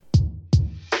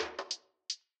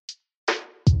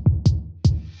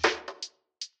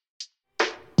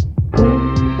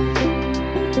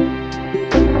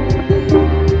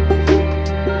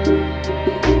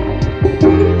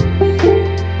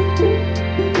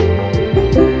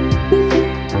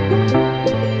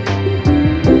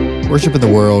Worship in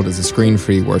the World is a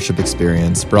screen-free worship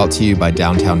experience brought to you by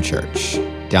Downtown Church.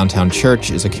 Downtown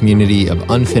Church is a community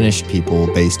of unfinished people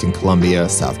based in Columbia,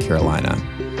 South Carolina.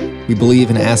 We believe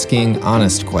in asking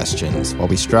honest questions while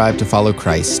we strive to follow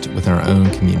Christ within our own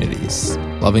communities,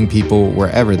 loving people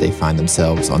wherever they find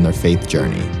themselves on their faith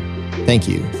journey. Thank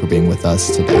you for being with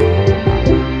us today.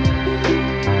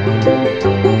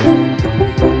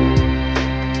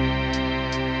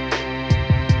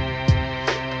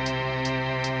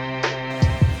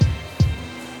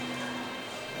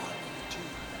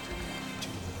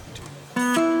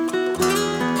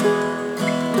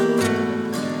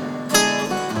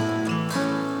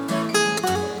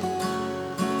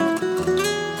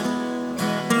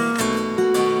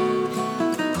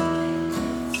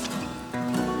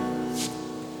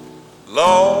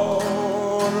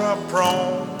 Lord, I'm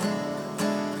prone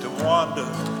to wander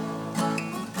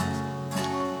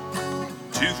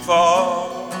too far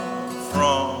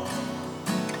from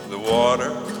the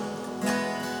water.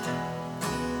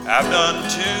 I've done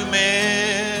too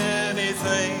many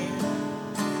things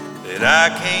that I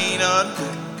can't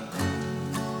undo.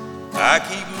 I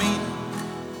keep meaning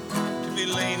to be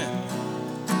leaning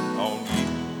on you.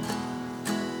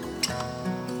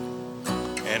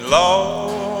 And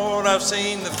Lord, I've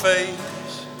seen the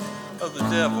face of the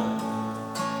devil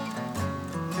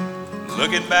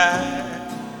looking back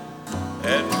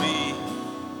at me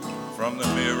from the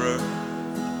mirror.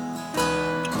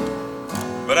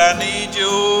 But I need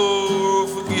your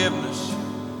forgiveness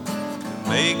to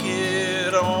make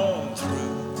it on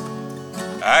through.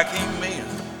 I keep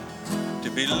meaning to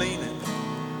be leaning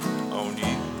on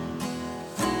you.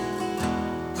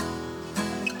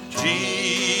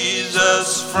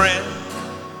 Jesus, friend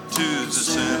to the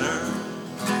sinner,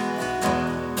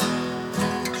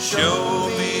 show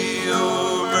me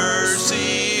your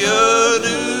mercy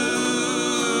anew.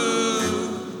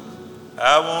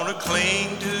 I want to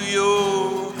cling to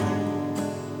your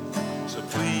hand, so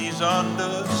please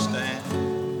understand.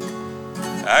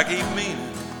 I keep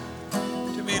meaning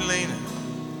to be leaning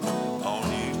on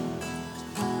you.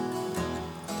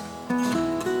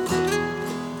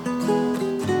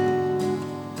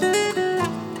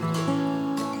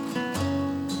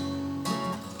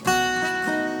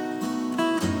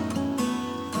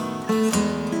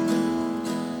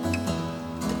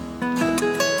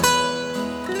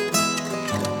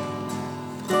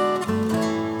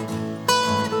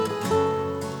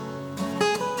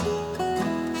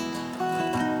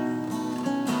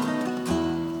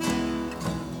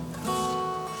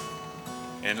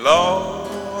 And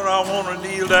Lord, I want to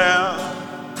kneel down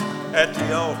at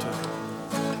the altar.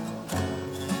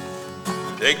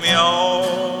 Take me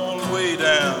all the way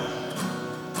down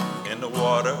in the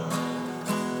water.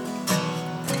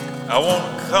 I want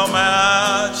to come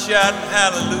out shouting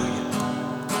hallelujah,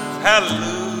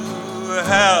 hallelujah,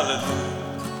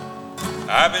 hallelujah.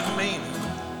 I've been meaning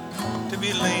to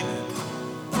be leaning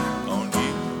on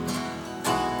you.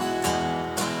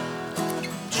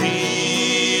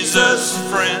 Jesus,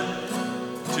 friend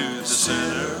to the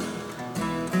sinner,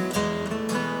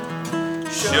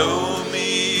 show me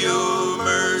your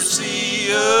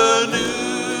mercy anew.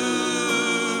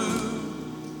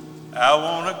 I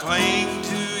want to cling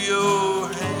to your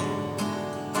hand,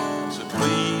 so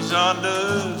please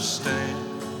understand.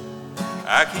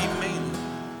 I keep meaning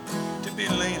to be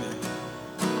leaning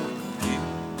on you.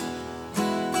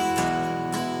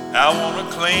 I want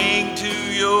to cling to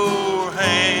your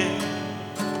hand,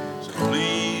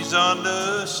 please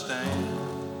understand.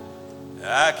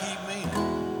 I keep meaning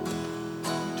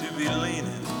to be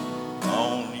leaning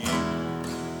on you.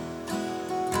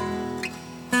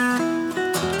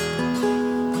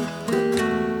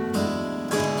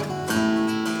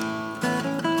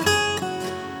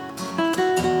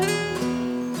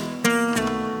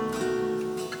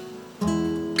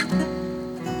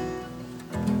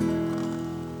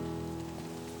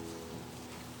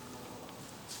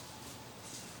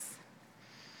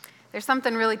 There's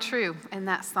something really true in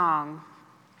that song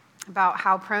about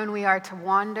how prone we are to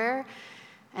wander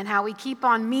and how we keep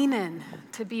on meaning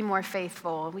to be more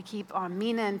faithful. We keep on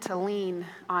meaning to lean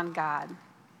on God.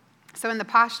 So in the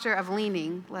posture of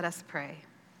leaning, let us pray.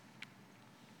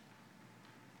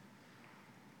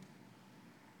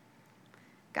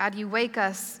 God, you wake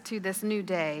us to this new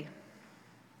day,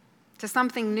 to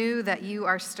something new that you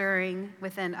are stirring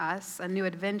within us, a new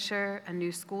adventure, a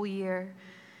new school year,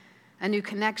 a new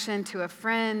connection to a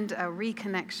friend, a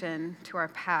reconnection to our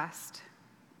past.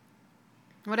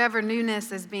 Whatever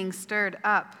newness is being stirred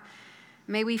up,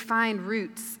 may we find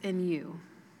roots in you,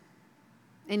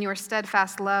 in your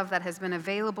steadfast love that has been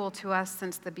available to us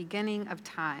since the beginning of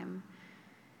time.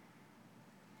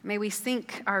 May we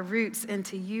sink our roots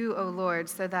into you, O Lord,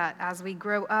 so that as we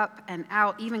grow up and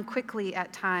out, even quickly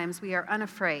at times, we are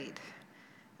unafraid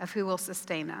of who will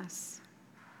sustain us.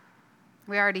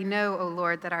 We already know, O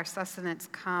Lord, that our sustenance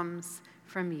comes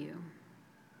from you.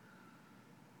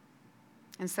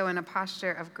 And so in a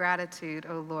posture of gratitude,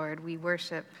 O Lord, we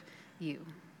worship you.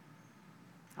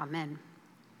 Amen.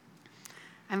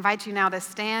 I invite you now to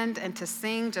stand and to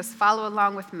sing. Just follow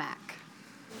along with Mac.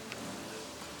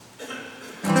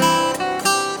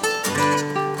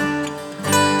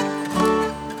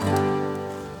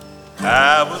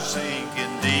 I was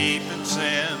sinking deep in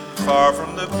sin, far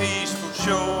from the peaceful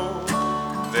shore,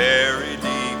 very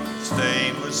deep,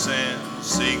 stained with sin,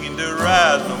 seeking to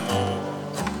rise no more.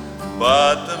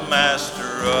 But the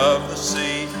master of the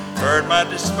sea heard my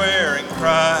despairing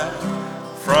cry.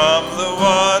 From the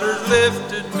waters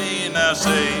lifted me, now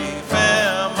safe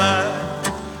am I.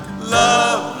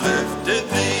 Love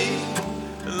lifted me,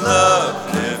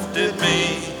 love lifted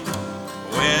me,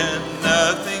 when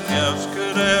nothing else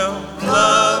could help.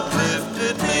 Love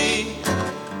lifted me,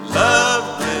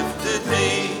 love lifted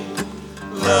me,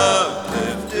 love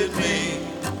lifted me,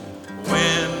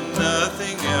 when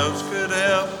nothing else could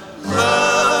help.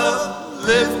 Love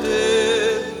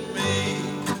lifted me.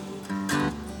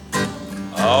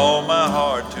 All my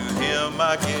heart to him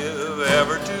I give,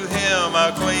 ever to him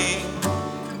I cling.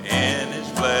 In his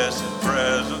blessed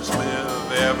presence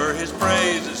live, ever his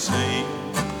praises sing.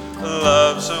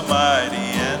 Love so mighty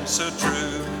and so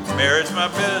true merits my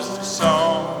best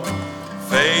song.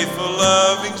 Faithful,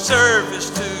 loving service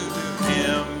to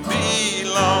him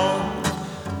belong.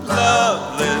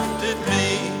 Love lifted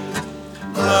me,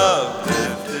 love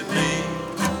lifted me,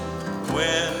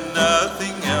 when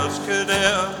nothing else could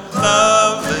help.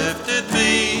 Love lifted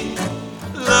me,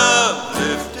 love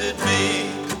lifted me,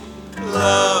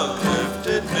 love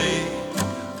lifted me,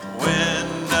 when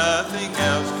nothing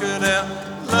else could help.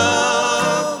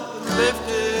 Love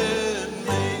lifted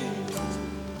me.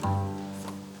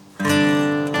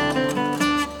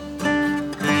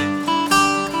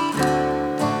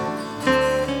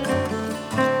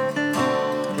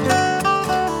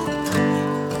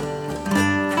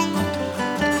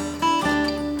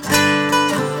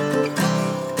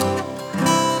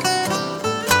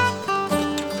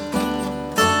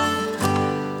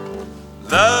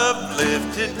 Love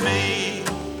lifted me,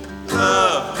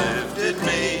 love lifted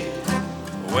me,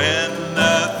 when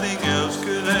nothing else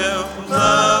could help.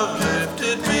 Love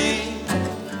lifted me,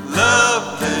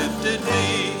 love lifted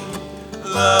me,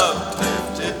 love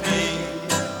lifted me,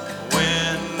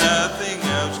 when nothing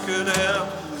else could help.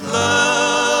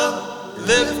 Love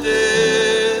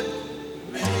lifted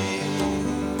me.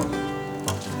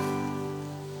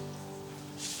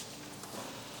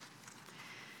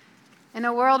 In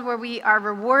a world where we are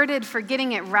rewarded for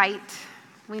getting it right,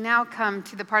 we now come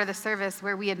to the part of the service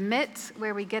where we admit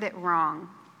where we get it wrong.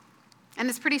 And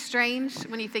it's pretty strange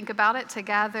when you think about it, to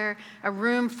gather a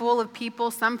room full of people,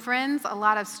 some friends, a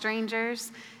lot of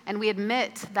strangers, and we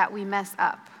admit that we mess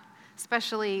up,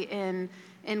 especially in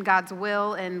God's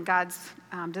will and God's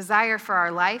desire for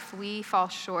our life. We fall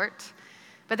short.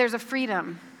 But there's a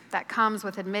freedom that comes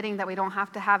with admitting that we don't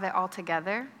have to have it all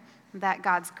together, that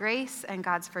God's grace and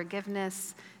God's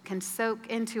forgiveness can soak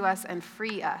into us and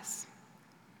free us.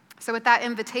 So with that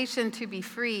invitation to be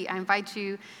free, I invite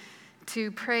you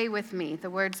to pray with me. The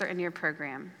words are in your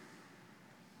program.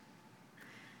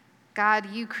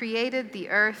 God, you created the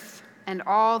earth and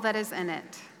all that is in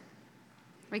it.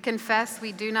 We confess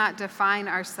we do not define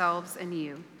ourselves in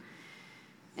you.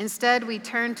 Instead, we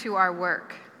turn to our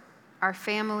work, our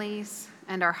families,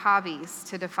 and our hobbies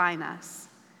to define us.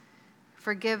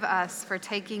 Forgive us for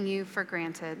taking you for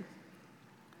granted.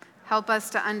 Help us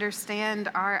to understand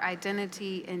our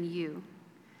identity in you.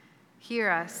 Hear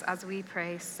us as we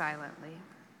pray silently.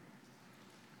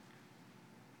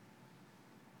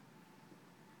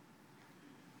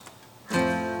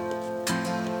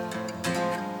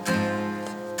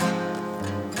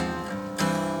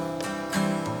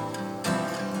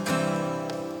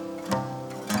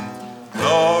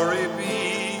 Glory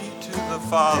be to the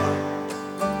Father.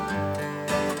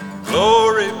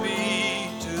 Glory be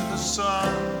to the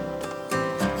Son.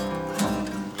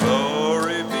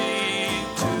 Glory be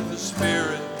to the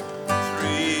Spirit,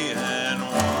 three and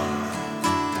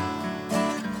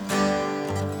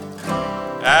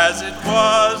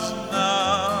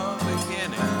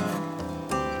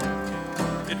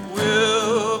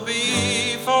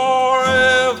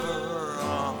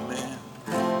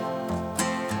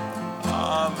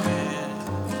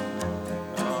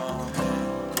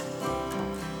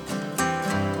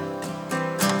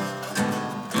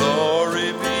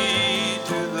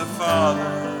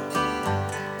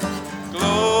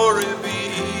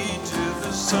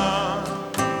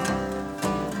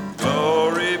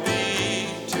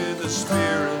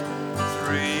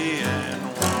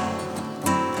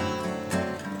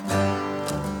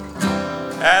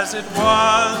as it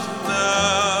was in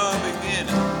the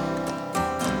beginning.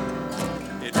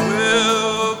 It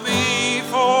will be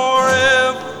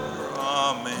forever.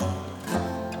 Amen.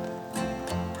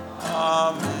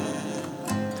 Amen.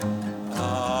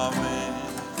 Amen.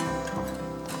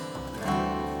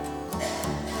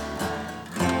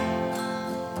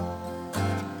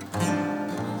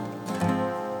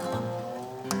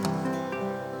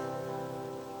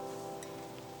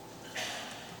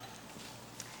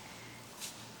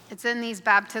 It's in these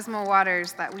baptismal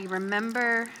waters that we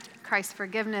remember Christ's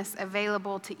forgiveness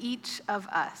available to each of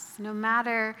us, no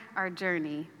matter our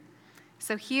journey.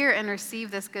 So hear and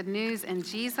receive this good news in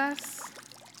Jesus.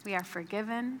 We are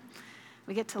forgiven.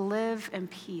 We get to live in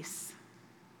peace.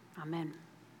 Amen.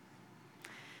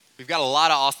 We've got a lot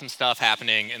of awesome stuff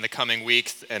happening in the coming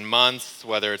weeks and months,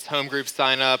 whether it's home group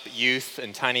sign up, youth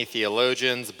and tiny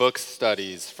theologians, book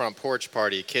studies, front porch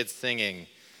party, kids singing.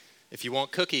 If you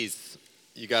want cookies,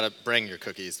 you got to bring your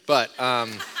cookies. But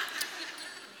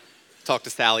talk to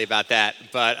Sally about that.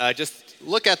 But just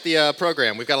look at the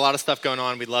program. We've got a lot of stuff going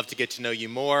on. We'd love to get to know you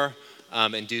more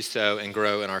and do so and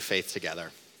grow in our faith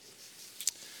together.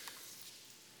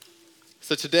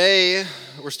 So today,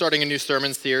 we're starting a new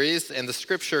sermon series, and the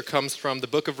scripture comes from the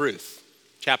book of Ruth,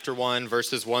 chapter 1,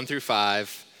 verses 1 through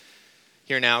 5.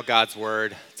 Hear now God's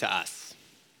word to us.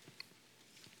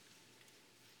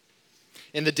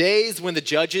 In the days when the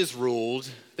judges ruled,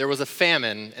 there was a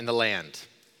famine in the land.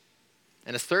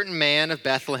 And a certain man of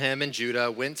Bethlehem in Judah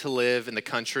went to live in the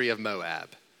country of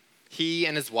Moab, he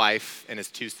and his wife and his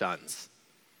 2 sons.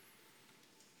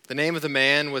 The name of the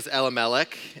man was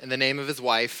Elimelech, and the name of his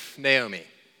wife, Naomi.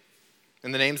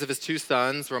 And the names of his 2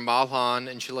 sons were Mahlon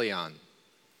and Chilion.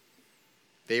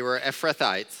 They were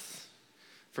Ephrathites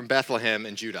from Bethlehem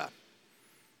in Judah.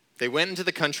 They went into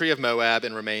the country of Moab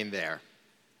and remained there.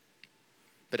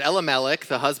 But Elimelech,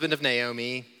 the husband of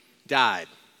Naomi, died,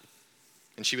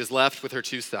 and she was left with her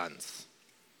 2 sons.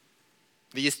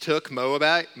 These took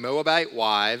Moabite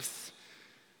wives.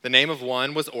 The name of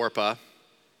one was Orpah,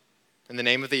 and the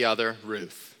name of the other,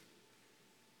 Ruth.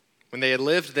 When they had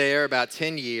lived there about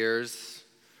 10 years,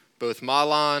 both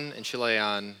Mahlon and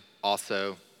Chilion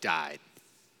also died,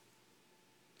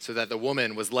 so that the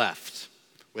woman was left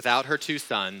without her 2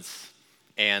 sons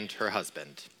and her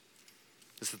husband.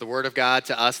 This is the word of God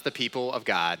to us, the people of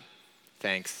God.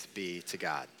 Thanks be to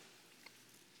God.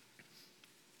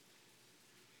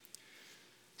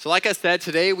 So like I said,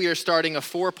 today we are starting a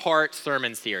 4-part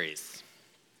sermon series.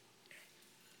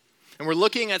 And we're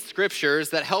looking at scriptures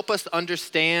that help us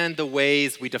understand the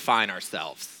ways we define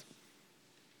ourselves.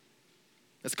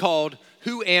 It's called,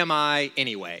 Who Am I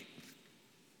Anyway?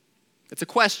 It's a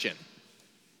question,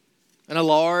 and a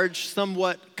large,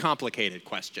 somewhat complicated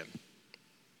question.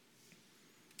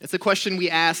 It's a question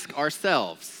we ask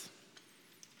ourselves.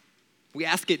 We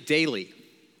ask it daily.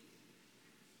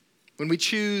 When we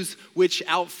choose which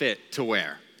outfit to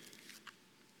wear.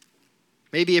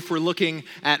 Maybe if we're looking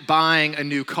at buying a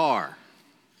new car.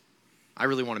 I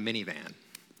really want a minivan.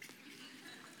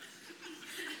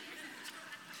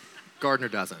 Gardner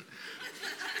doesn't.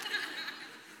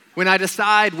 When I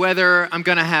decide whether I'm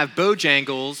going to have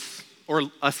Bojangles or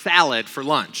a salad for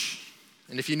lunch.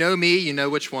 And if you know me, you know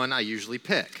which one I usually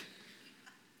pick.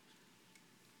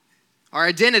 Our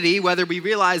identity, whether we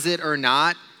realize it or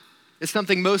not, is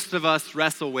something most of us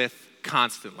wrestle with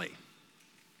constantly.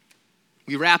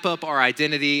 We wrap up our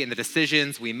identity in the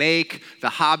decisions we make, the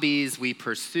hobbies we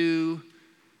pursue,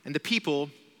 and the people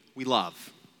we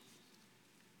love.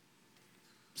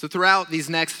 So throughout these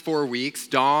next 4 weeks,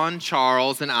 Dawn,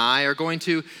 Charles, and I are going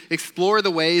to explore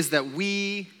the ways that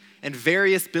we and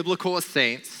various biblical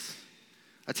saints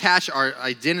attach our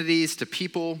identities to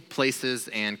people, places,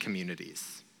 and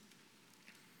communities.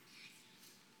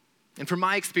 And from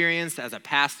my experience as a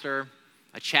pastor,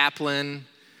 a chaplain,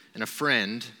 and a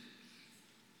friend,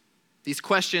 these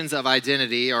questions of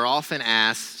identity are often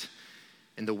asked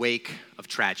in the wake of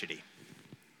tragedy.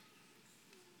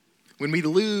 When we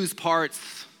lose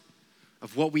parts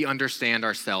of what we understand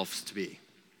ourselves to be.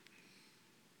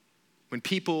 When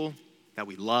people that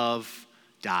we love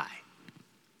die.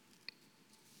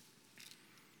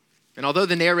 And although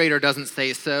the narrator doesn't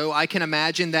say so, I can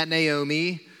imagine that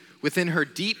Naomi, within her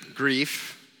deep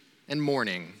grief and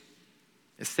mourning,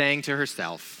 is saying to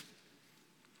herself,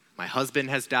 my husband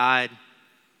has died,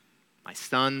 my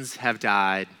sons have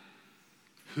died,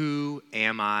 who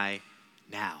am I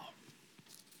now?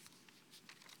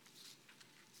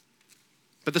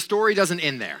 But the story doesn't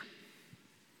end there.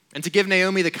 And to give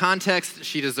Naomi the context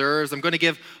she deserves, I'm going to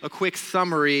give a quick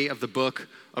summary of the book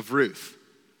of Ruth.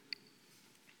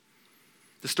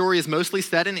 The story is mostly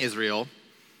set in Israel,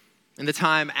 in the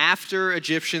time after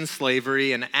Egyptian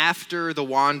slavery and after the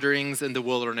wanderings in the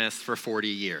wilderness for 40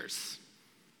 years.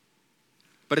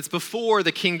 But it's before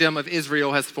the kingdom of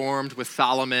Israel has formed with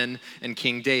Solomon and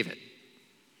King David.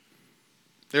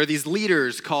 There are these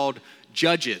leaders called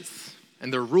judges,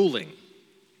 and they're ruling,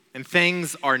 and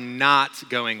things are not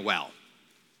going well.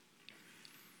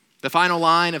 The final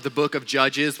line of the book of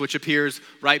Judges, which appears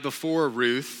right before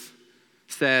Ruth,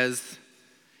 says,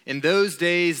 "In those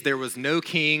days there was no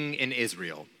king in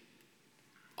Israel.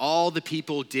 All the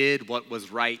people did what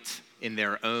was right in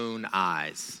their own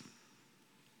eyes."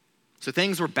 So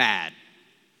things were bad.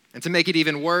 And to make it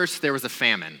even worse, there was a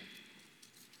famine.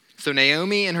 So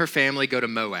Naomi and her family go to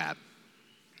Moab,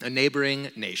 a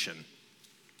neighboring nation.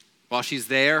 While she's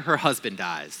there, her husband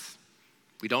dies.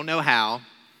 We don't know how.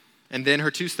 And then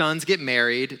her 2 sons get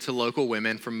married to local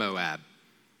women from Moab.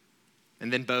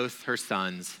 And then both her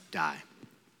sons die.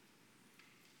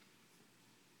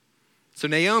 So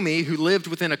Naomi, who lived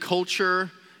within a culture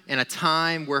and a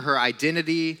time where her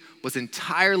identity was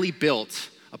entirely built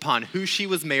upon who she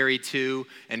was married to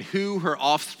and who her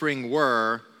offspring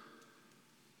were,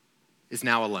 is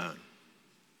now alone.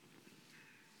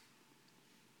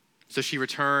 So she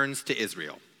returns to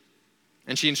Israel.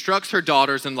 And she instructs her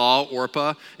daughters-in-law,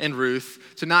 Orpah and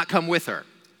Ruth, to not come with her,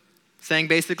 saying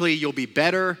basically, you'll be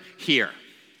better here.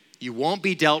 You won't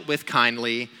be dealt with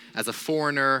kindly as a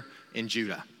foreigner in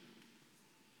Judah.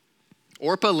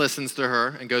 Orpah listens to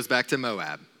her and goes back to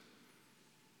Moab.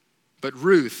 But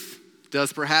Ruth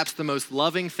does perhaps the most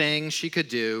loving thing she could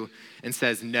do and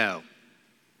says, no,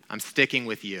 I'm sticking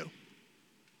with you.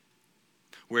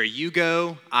 Where you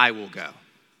go, I will go.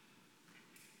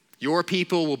 Your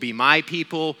people will be my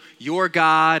people. Your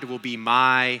God will be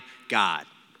my God.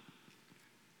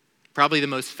 Probably the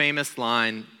most famous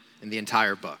line in the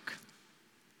entire book.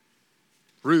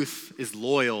 Ruth is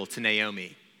loyal to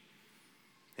Naomi,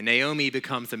 and Naomi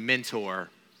becomes a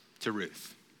mentor to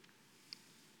Ruth.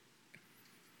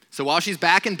 So while she's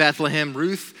back in Bethlehem,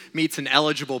 Ruth meets an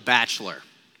eligible bachelor,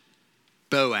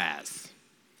 Boaz.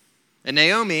 And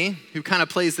Naomi, who kind of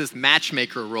plays this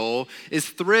matchmaker role, is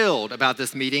thrilled about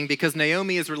this meeting because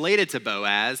Naomi is related to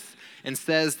Boaz and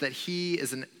says that he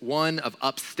is one of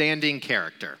upstanding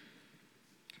character.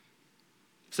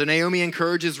 So Naomi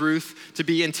encourages Ruth to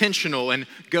be intentional and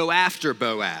go after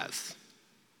Boaz.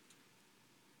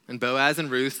 And Boaz and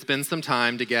Ruth spend some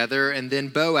time together, and then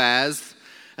Boaz,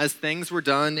 as things were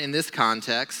done in this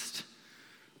context,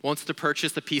 wants to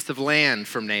purchase a piece of land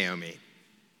from Naomi.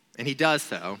 And he does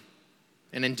so.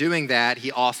 And in doing that, he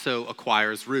also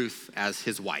acquires Ruth as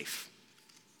his wife.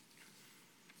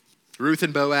 Ruth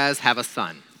and Boaz have a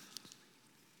son,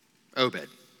 Obed.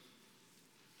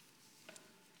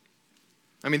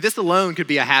 I mean, this alone could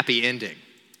be a happy ending.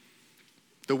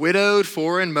 The widowed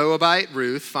foreign Moabite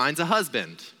Ruth finds a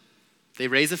husband. They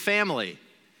raise a family.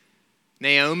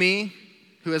 Naomi,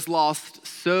 who has lost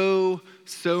so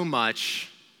much,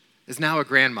 is now a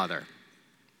grandmother.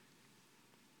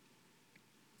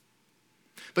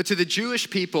 But to the Jewish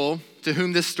people to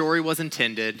whom this story was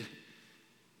intended,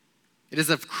 it is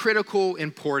of critical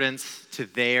importance to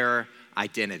their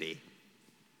identity.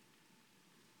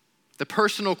 The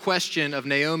personal question of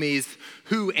Naomi's,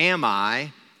 who am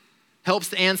I,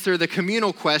 helps answer the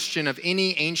communal question of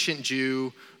any ancient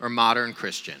Jew or modern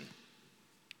Christian.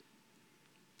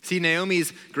 See,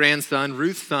 Naomi's grandson,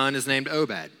 Ruth's son, is named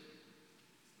Obed.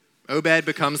 Obed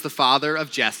becomes the father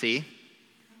of Jesse.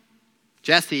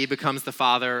 Jesse becomes the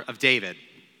father of David.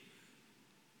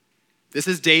 This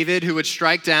is David who would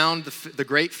strike down the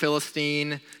great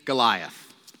Philistine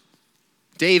Goliath.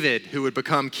 David who would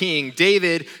become king.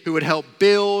 David who would help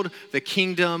build the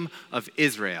kingdom of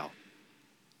Israel.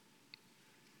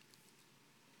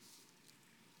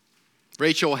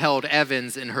 Rachel Held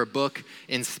Evans, in her book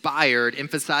Inspired,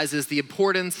 emphasizes the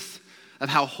importance of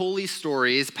how holy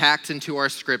stories packed into our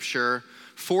scripture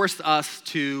force us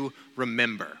to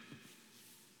remember.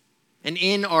 And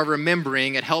in our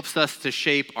remembering, it helps us to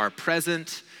shape our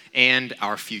present and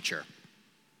our future.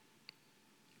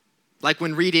 Like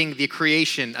when reading the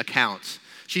creation account,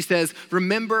 she says,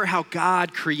 remember how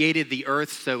God created the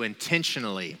earth so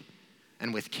intentionally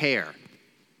and with care.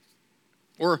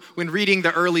 Or when reading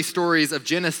the early stories of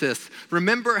Genesis,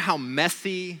 remember how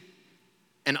messy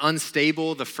and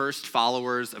unstable the first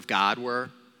followers of God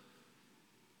were.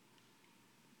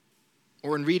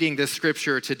 Or in reading this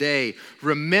scripture today,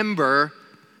 remember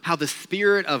how the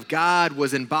Spirit of God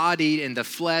was embodied in the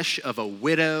flesh of a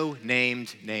widow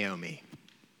named Naomi.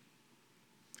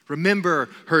 Remember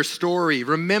her story.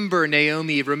 Remember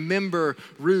Naomi. Remember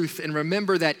Ruth. And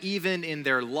remember that even in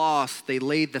their loss, they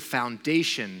laid the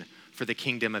foundation for the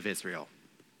kingdom of Israel.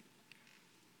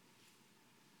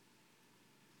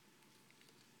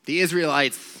 The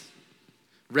Israelites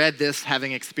read this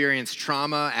having experienced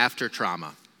trauma after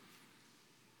trauma.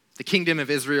 The kingdom of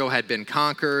Israel had been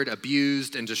conquered,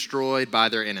 abused, and destroyed by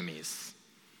their enemies.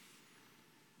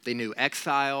 They knew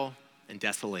exile and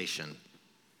desolation.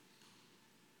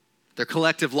 Their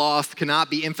collective loss cannot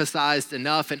be emphasized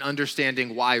enough in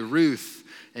understanding why Ruth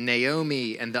and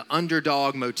Naomi and the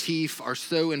underdog motif are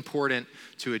so important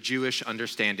to a Jewish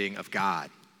understanding of God.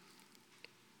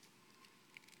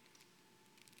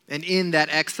 And in that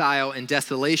exile and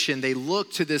desolation, they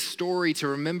look to this story to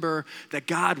remember that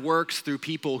God works through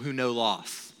people who know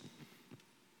loss.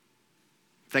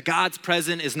 That God's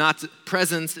presence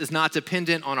is not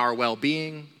dependent on our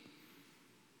well-being.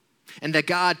 And that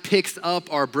God picks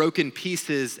up our broken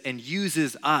pieces and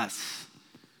uses us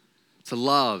to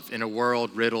love in a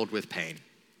world riddled with pain.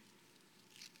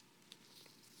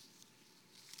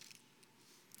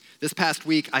 This past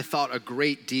week, I thought a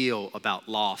great deal about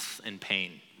loss and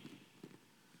pain.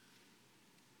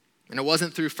 And it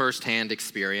wasn't through firsthand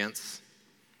experience,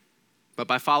 but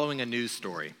by following a news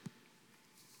story.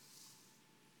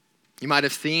 You might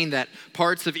have seen that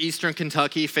parts of eastern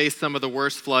Kentucky face some of the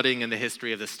worst flooding in the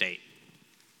history of the state.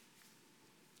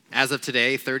 As of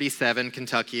today, 37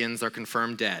 Kentuckians are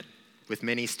confirmed dead, with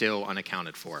many still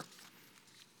unaccounted for.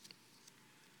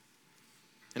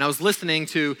 And I was listening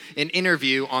to an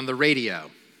interview on the radio,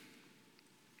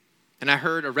 and I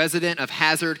heard a resident of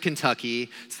Hazard, Kentucky,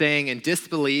 saying in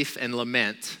disbelief and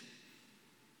lament,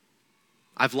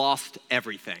 "I've lost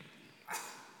everything.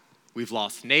 We've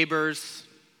lost neighbors,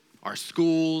 our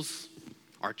schools,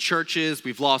 our churches.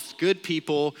 We've lost good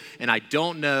people, and I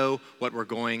don't know what we're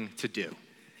going to do."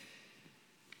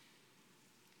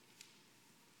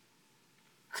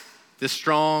 This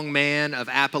strong man of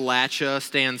Appalachia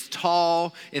stands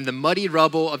tall in the muddy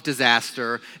rubble of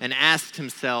disaster and asks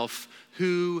himself,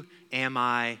 "Who am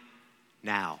I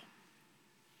now?"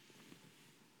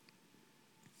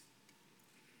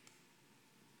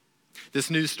 This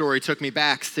news story took me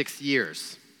back 6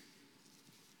 years.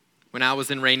 When I was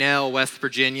in Raynell, West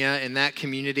Virginia, in that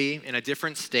community, in a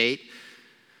different state,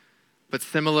 but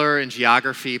similar in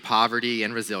geography, poverty,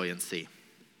 and resiliency,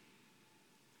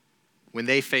 when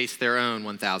they faced their own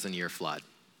 1,000-year flood.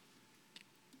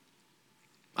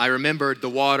 I remembered the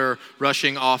water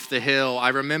rushing off the hill. I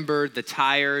remembered the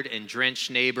tired and drenched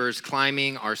neighbors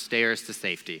climbing our stairs to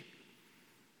safety.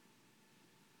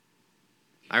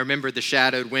 I remembered the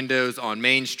shadowed windows on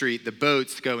Main Street, the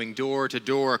boats going door to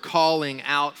door, calling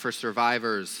out for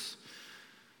survivors.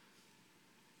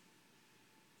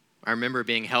 I remember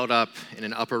being held up in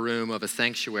an upper room of a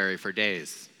sanctuary for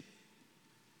days.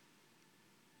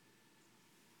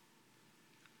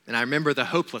 And I remember the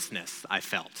hopelessness I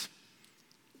felt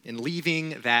in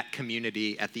leaving that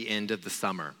community at the end of the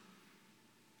summer,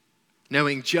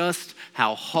 knowing just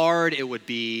how hard it would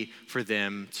be for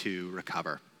them to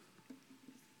recover.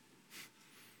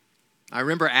 I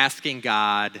remember asking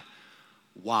God,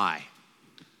 why?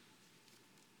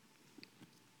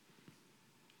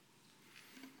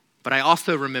 But I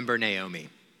also remember Naomi.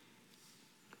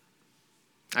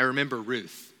 I remember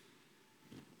Ruth.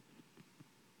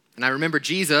 And I remember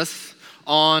Jesus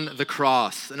on the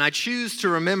cross. And I choose to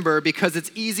remember because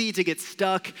it's easy to get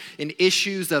stuck in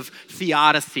issues of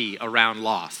theodicy around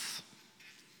loss.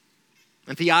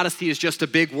 And theodicy is just a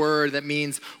big word that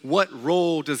means what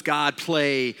role does God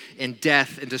play in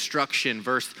death and destruction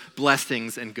versus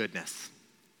blessings and goodness?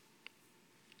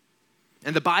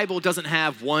 And the Bible doesn't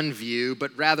have one view,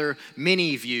 but rather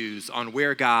many views on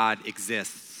where God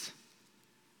exists.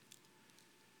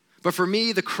 But for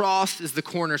me, the cross is the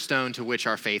cornerstone to which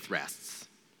our faith rests.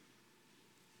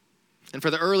 And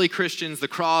for the early Christians, the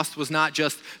cross was not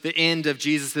just the end of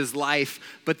Jesus' life,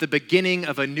 but the beginning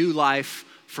of a new life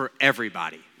for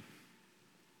everybody.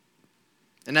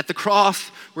 And at the cross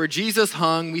where Jesus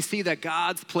hung, we see that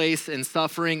God's place in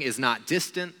suffering is not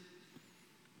distant.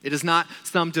 It is not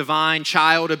some divine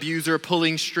child abuser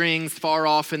pulling strings far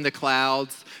off in the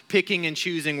clouds, picking and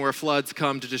choosing where floods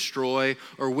come to destroy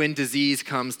or when disease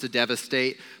comes to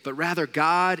devastate, but rather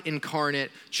God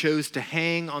incarnate chose to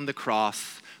hang on the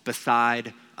cross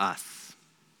beside us.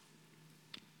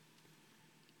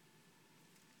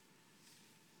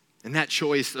 And that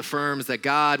choice affirms that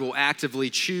God will actively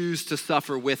choose to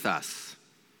suffer with us,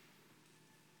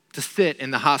 to sit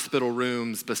in the hospital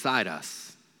rooms beside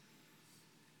us,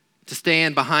 to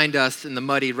stand behind us in the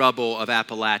muddy rubble of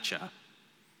Appalachia,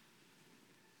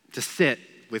 to sit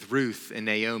with Ruth and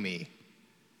Naomi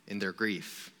in their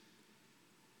grief,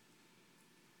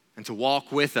 and to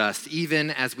walk with us even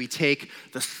as we take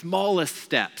the smallest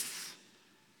steps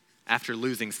after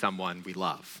losing someone we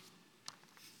love.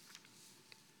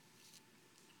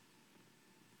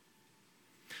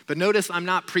 But notice I'm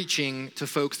not preaching to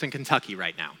folks in Kentucky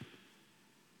right now.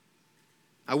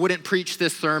 I wouldn't preach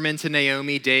this sermon to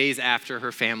Naomi days after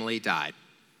her family died.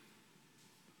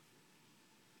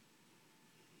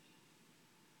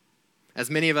 As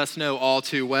many of us know all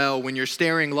too well, when you're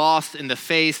staring lost in the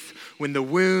face, when the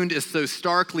wound is so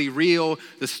starkly real,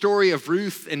 the story of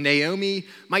Ruth and Naomi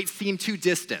might seem too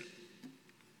distant,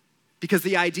 because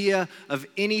the idea of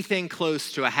anything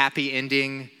close to a happy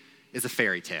ending is a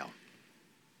fairy tale.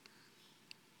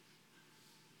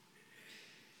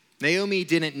 Naomi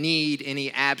didn't need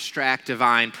any abstract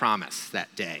divine promise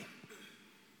that day.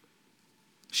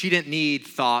 She didn't need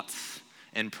thoughts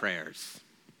and prayers.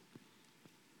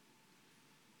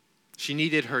 She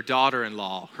needed her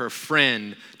daughter-in-law, her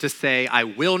friend, to say, I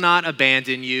will not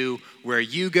abandon you. Where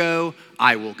you go,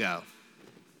 I will go.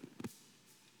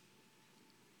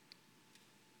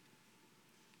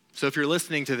 So if you're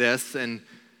listening to this and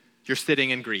you're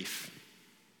sitting in grief,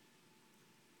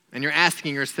 and you're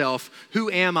asking yourself,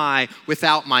 who am I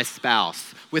without my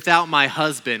spouse, without my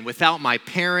husband, without my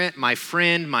parent, my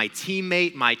friend, my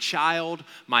teammate, my child,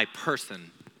 my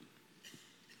person?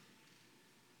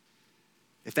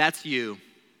 If that's you,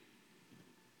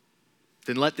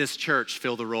 then let this church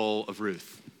fill the role of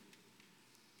Ruth.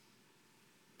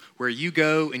 Where you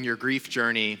go in your grief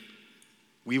journey,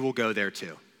 we will go there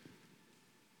too.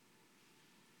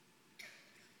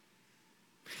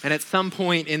 And at some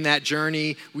point in that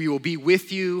journey, we will be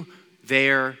with you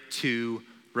there to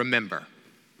remember.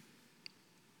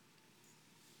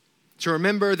 To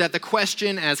remember that the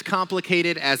question, as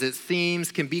complicated as it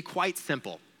seems, can be quite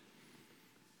simple.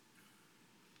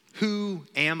 Who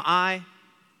am I?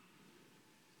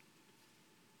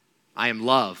 I am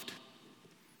loved.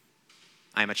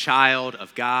 I am a child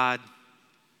of God.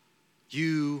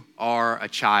 You are a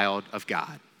child of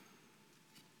God.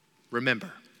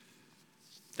 Remember.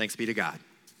 Thanks be to God.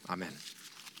 Amen.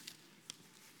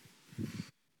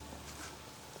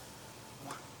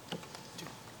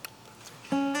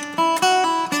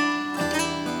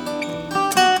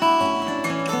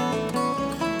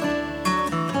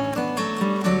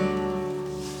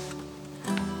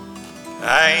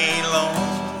 I ain't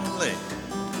lonely,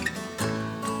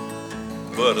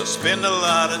 but I spend a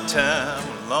lot of time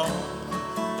alone.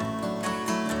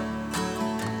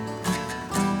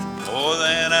 More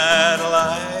than I'd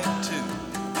like to,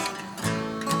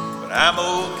 but I'm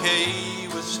okay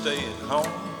with staying home.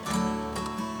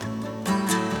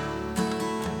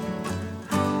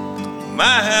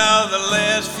 My, how the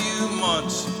last few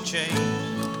months have changed.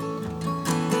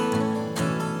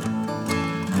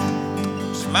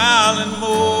 Smiling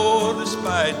more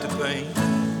despite the pain.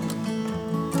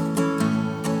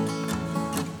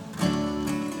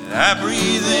 And I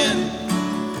breathe in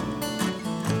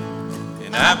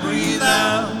and I breathe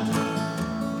out.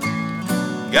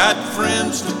 Got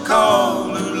friends to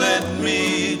call who let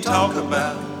me talk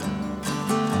about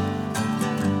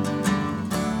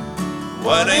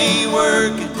what ain't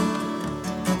working,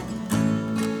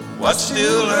 what's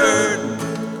still hurting.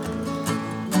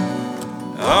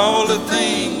 All the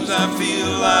things I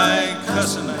feel like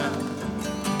cussing out.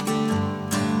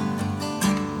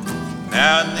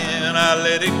 Now and then I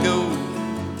let it go.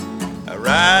 I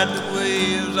ride the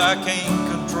waves I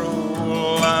can't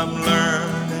control. I'm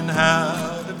learning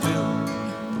how to build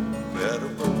a better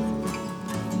boat.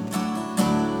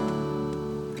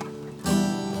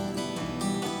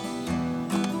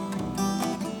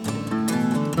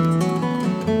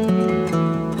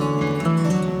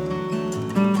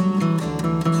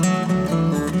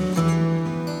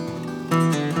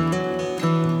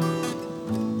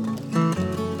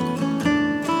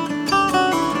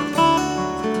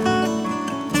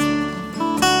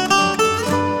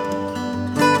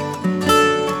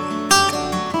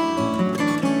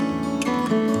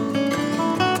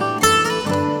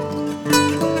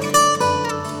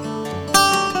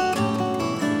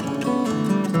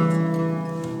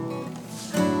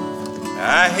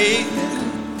 I hate it,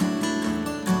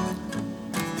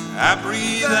 I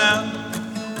breathe out.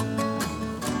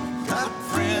 Got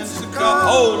friends to call.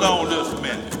 Hold on just a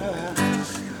minute.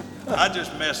 I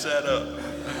just messed that up.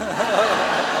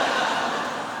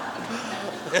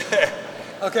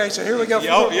 Okay, so here we go.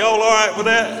 Y'all all right with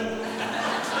that?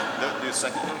 Do a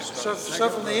second verse. So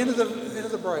from the end of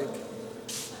the break.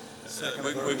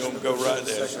 We're gonna go right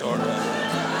there. Start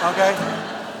right.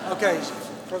 Okay.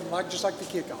 From just like the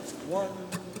kickoff. 1,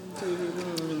 2.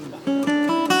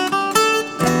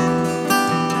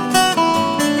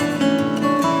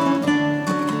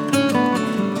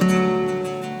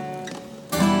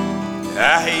 I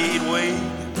hate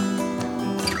waiting.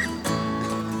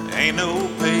 Ain't no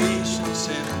patience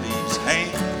in these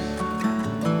hands.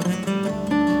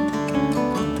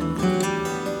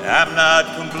 not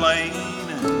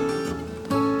complaining.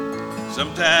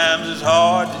 Sometimes it's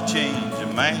hard to change a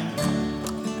man.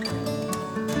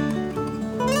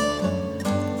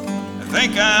 I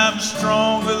think I'm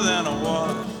stronger than I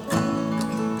was.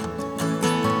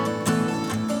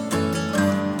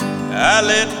 I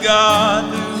let God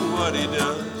do what He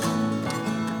does.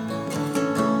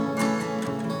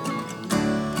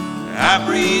 I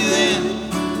breathe in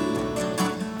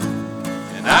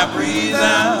and I breathe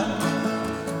out.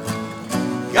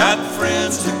 Got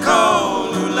friends to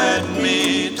call who let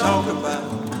me talk about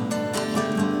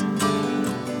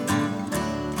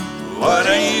what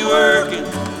ain't working,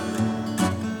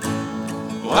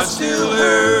 what's still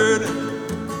hurting,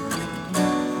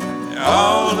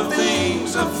 all the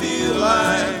things I feel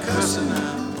like cussing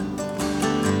out.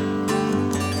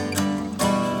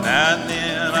 Now and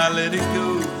then I let it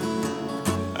go.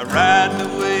 I ride the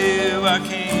wave I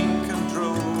can't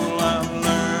control. I'm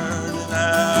learning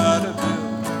how to build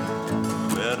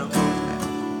a better boat.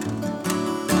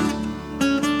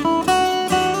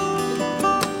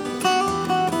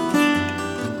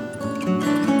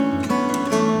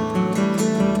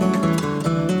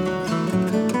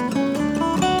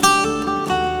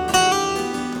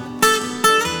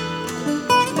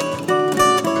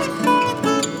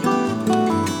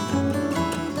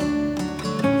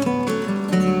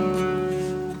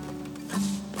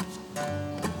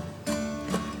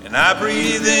 And I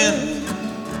breathe in,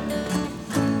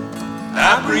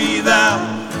 I breathe out.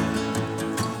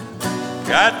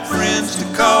 Got friends to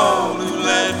call who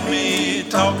let me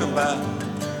talk about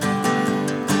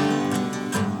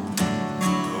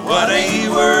what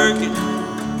ain't working,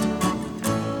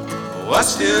 what's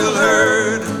still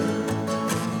hurting,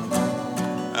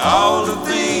 all the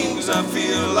things I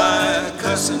feel like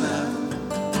cussing out.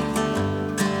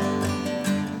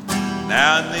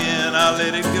 Now and then I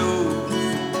let it go.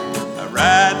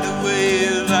 Ride the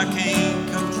waves I can't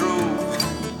control.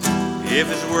 If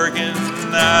it's working,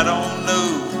 I don't know.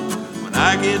 When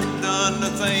I get done, the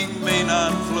thing may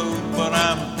not float, but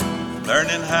I'm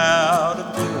learning how to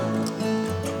build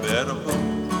a better boat.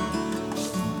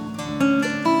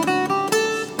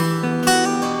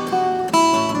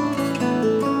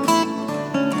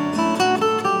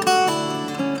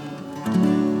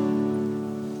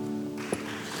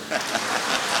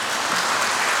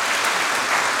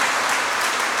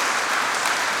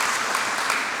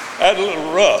 That's a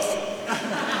little rough.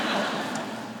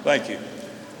 Thank you.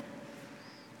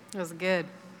 It was good.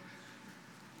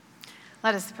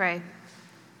 Let us pray.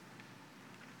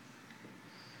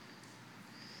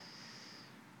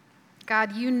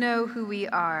 God, you know who we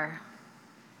are.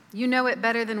 You know it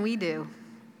better than we do.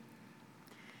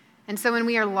 And so when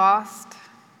we are lost,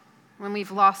 when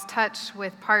we've lost touch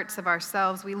with parts of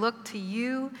ourselves, we look to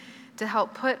you to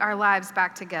help put our lives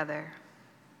back together.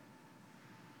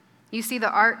 You see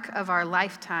the arc of our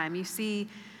lifetime. You see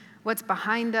what's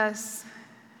behind us.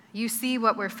 You see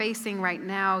what we're facing right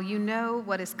now. You know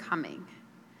what is coming.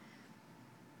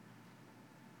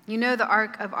 You know the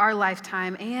arc of our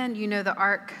lifetime, and you know the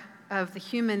arc of the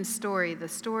human story, the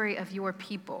story of your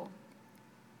people.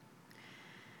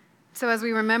 So as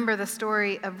we remember the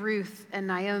story of Ruth and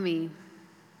Naomi,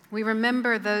 we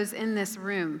remember those in this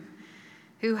room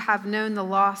who have known the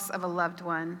loss of a loved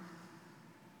one.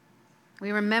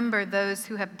 We remember those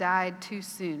who have died too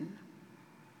soon.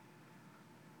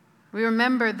 We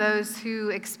remember those who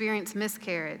experience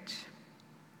miscarriage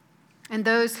and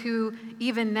those who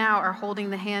even now are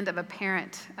holding the hand of a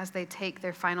parent as they take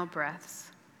their final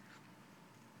breaths.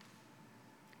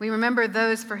 We remember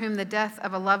those for whom the death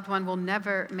of a loved one will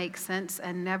never make sense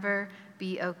and never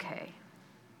be okay.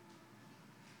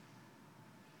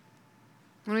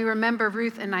 When we remember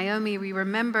Ruth and Naomi, we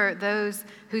remember those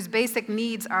whose basic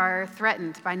needs are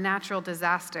threatened by natural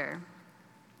disaster.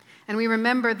 And we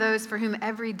remember those for whom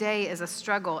every day is a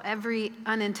struggle, every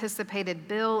unanticipated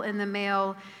bill in the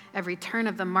mail, every turn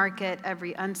of the market,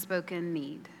 every unspoken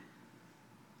need.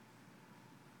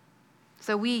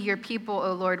 So we, your people,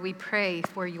 O Lord, we pray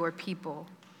for your people.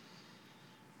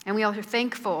 And we are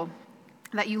thankful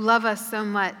that you love us so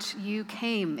much. You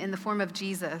came in the form of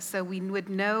Jesus so we would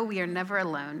know we are never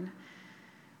alone.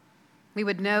 We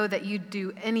would know that you'd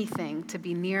do anything to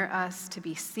be near us, to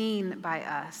be seen by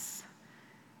us.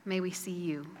 May we see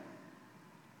you.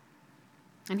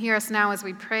 And hear us now as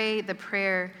we pray the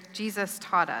prayer Jesus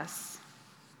taught us.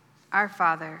 Our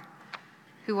Father,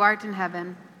 who art in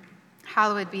heaven,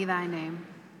 hallowed be thy name.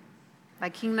 Thy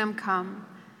kingdom come,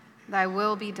 thy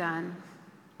will be done,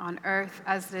 on earth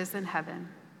as it is in heaven.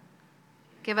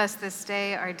 Give us this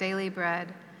day our daily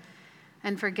bread,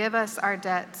 and forgive us our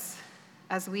debts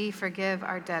as we forgive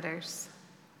our debtors.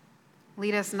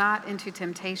 Lead us not into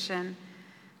temptation,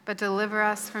 but deliver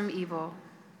us from evil.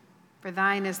 For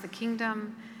thine is the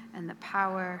kingdom and the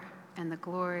power and the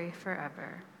glory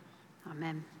forever.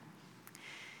 Amen.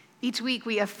 Each week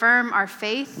we affirm our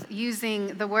faith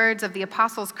using the words of the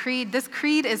Apostles' Creed. This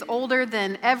creed is older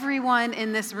than everyone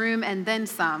in this room and then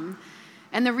some.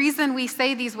 And the reason we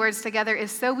say these words together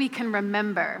is so we can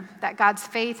remember that God's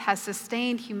faith has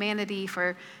sustained humanity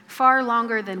for far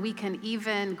longer than we can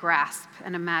even grasp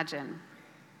and imagine.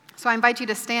 So I invite you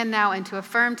to stand now and to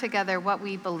affirm together what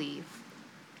we believe.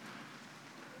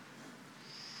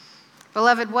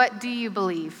 Beloved, what do you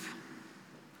believe?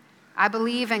 I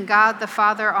believe in God the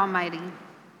Father Almighty,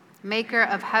 maker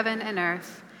of heaven and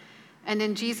earth, and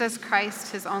in Jesus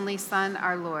Christ, his only Son,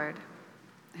 our Lord,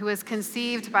 who was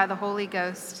conceived by the Holy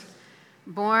Ghost,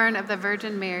 born of the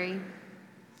Virgin Mary,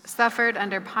 suffered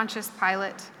under Pontius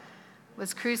Pilate,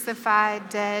 was crucified,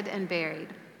 dead, and buried.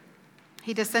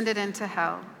 He descended into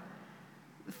hell.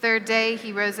 The third day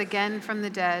he rose again from the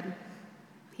dead.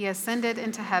 He ascended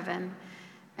into heaven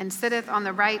and sitteth on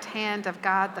the right hand of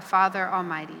God the Father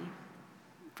Almighty.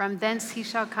 From thence he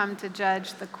shall come to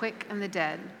judge the quick and the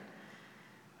dead.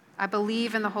 I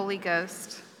believe in the Holy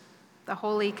Ghost, the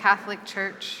Holy Catholic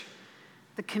Church,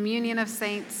 the communion of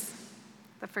saints,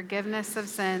 the forgiveness of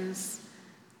sins,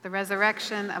 the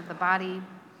resurrection of the body,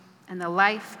 and the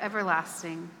life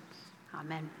everlasting.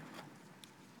 Amen.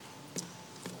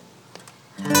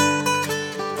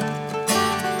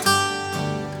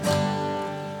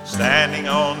 Standing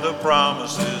on the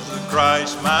promises of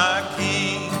Christ my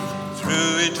King,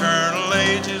 through eternal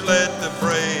ages let the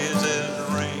praises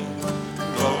ring.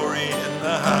 Glory in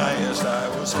the highest I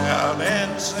will shout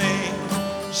and sing,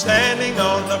 standing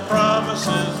on the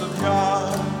promises of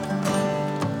God.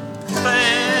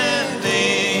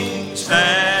 Standing,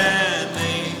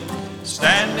 standing,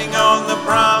 standing on the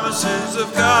promises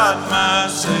of God my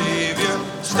Savior.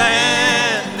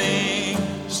 Standing,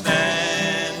 standing,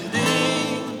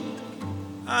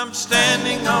 I'm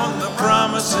standing on the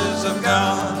promises of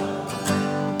God.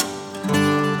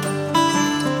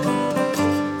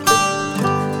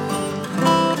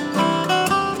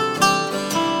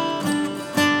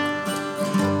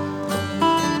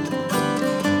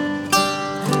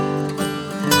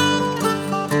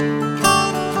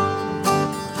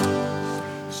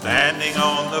 Standing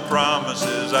on the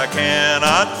promises I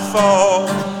cannot fall,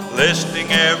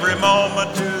 listening every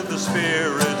moment to the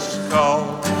Spirit's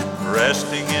call,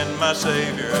 resting in my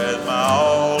Savior as my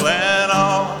all and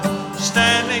all,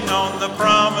 standing on the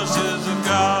promises of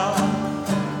God.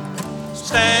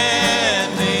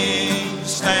 Standing,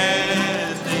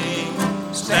 standing,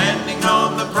 standing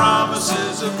on the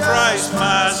promises of Christ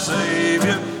my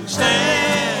Savior.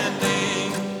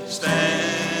 Standing,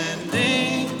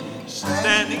 standing,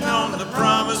 standing on the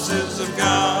promises of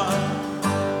God.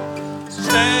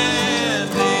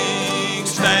 Standing,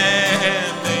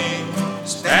 standing,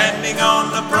 standing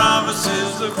on the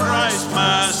promises of Christ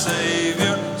my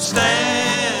Savior.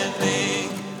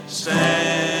 Standing,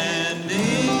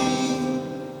 standing,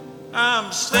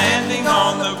 I'm standing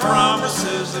on the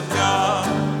promises of God.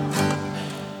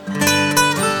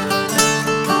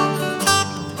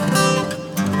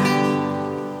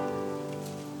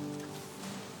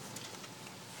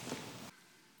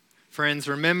 Friends,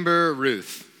 remember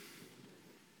Ruth.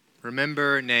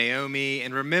 Remember Naomi,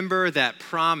 and remember that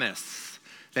promise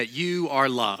that you are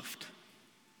loved.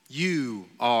 You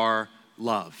are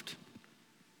loved.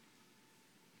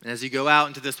 And as you go out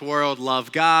into this world,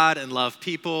 love God and love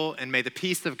people, and may the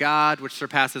peace of God, which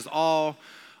surpasses all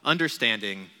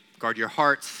understanding, guard your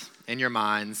hearts and your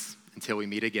minds until we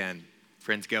meet again.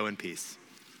 Friends, go in peace.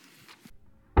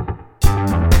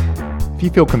 If you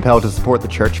feel compelled to support the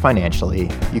church financially,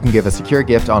 you can give a secure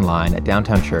gift online at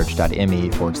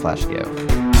downtownchurch.me/give.